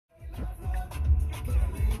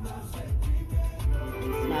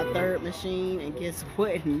slot machine, and guess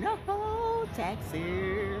what? No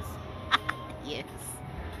taxes. Yes.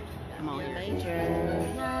 Come on, Major.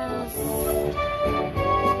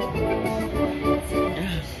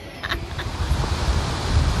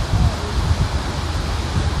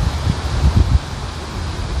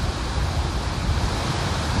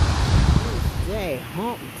 Day,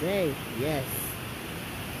 hump day, yes.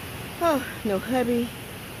 Oh, no hubby,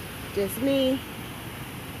 just me,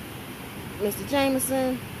 Mr.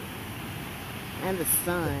 Jameson, and the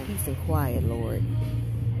sun. Peace and quiet, Lord.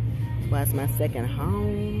 That's why it's my second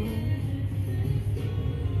home.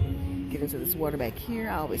 Get into this water back here.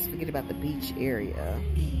 I always forget about the beach area.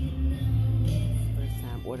 First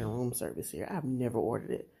time ordering room service here. I've never ordered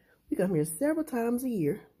it. We come here several times a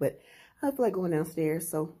year, but I feel like going downstairs,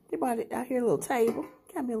 so they brought it out here, a little table.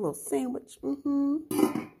 Got me a little sandwich.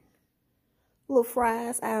 Little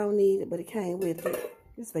fries. I don't need it, but it came with it.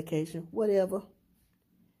 It's vacation. Whatever.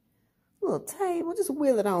 Little table. Just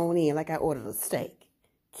wheel it on in like I ordered a steak.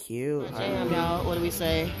 Cute. Jam, y'all. What do we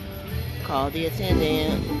say? Call the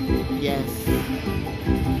attendant. Yes.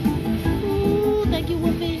 Ooh, thank you,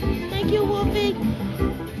 Whoopi.